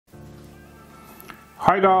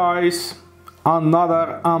Hi guys!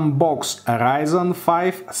 Another unboxed Ryzen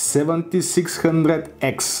 5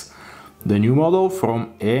 7600X, the new model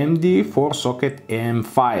from AMD 4-socket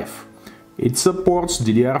AM5. It supports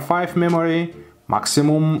DDR5 memory,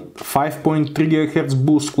 maximum 5.3 GHz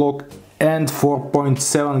boost clock and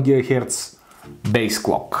 4.7 GHz base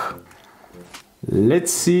clock.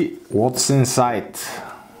 Let's see what's inside.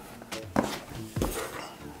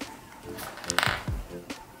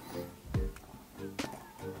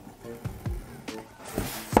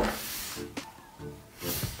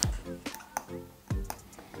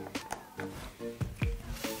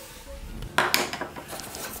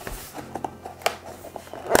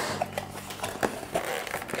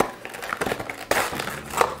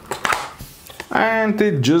 And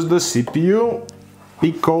it's just the CPU,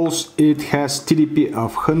 because it has TDP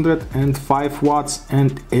of 105 watts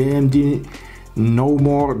and AMD no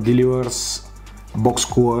more delivers box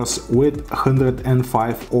coolers with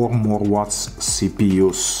 105 or more watts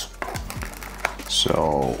CPUs.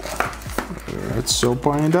 So let's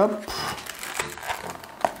open it up.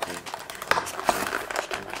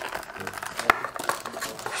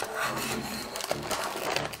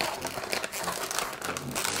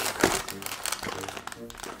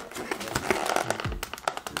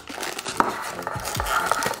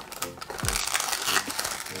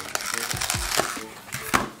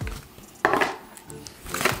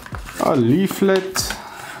 A leaflet,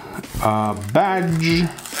 a badge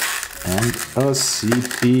and a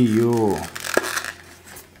CPU.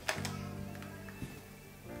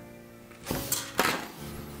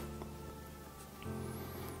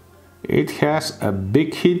 It has a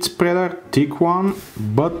big heat spreader, thick one,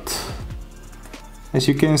 but as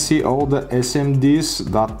you can see, all the SMDs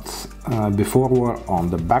that before were on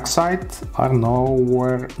the back side are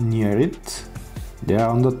nowhere near it. They are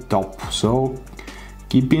on the top, so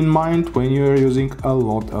keep in mind when you are using a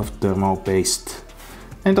lot of thermal paste.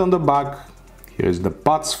 And on the back, here is the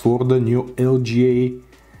pads for the new LGA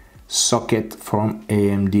socket from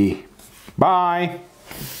AMD. Bye!